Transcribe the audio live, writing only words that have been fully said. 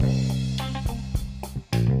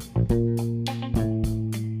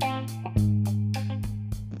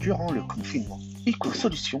durant le confinement,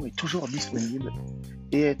 EcoSolutions est toujours disponible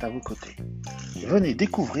et est à vos côtés. Venez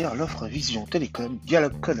découvrir l'offre Vision Télécom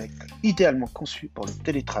Dialogue Connect, idéalement conçue pour le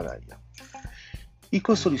télétravail.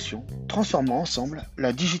 EcoSolutions, transformons ensemble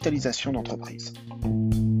la digitalisation d'entreprise.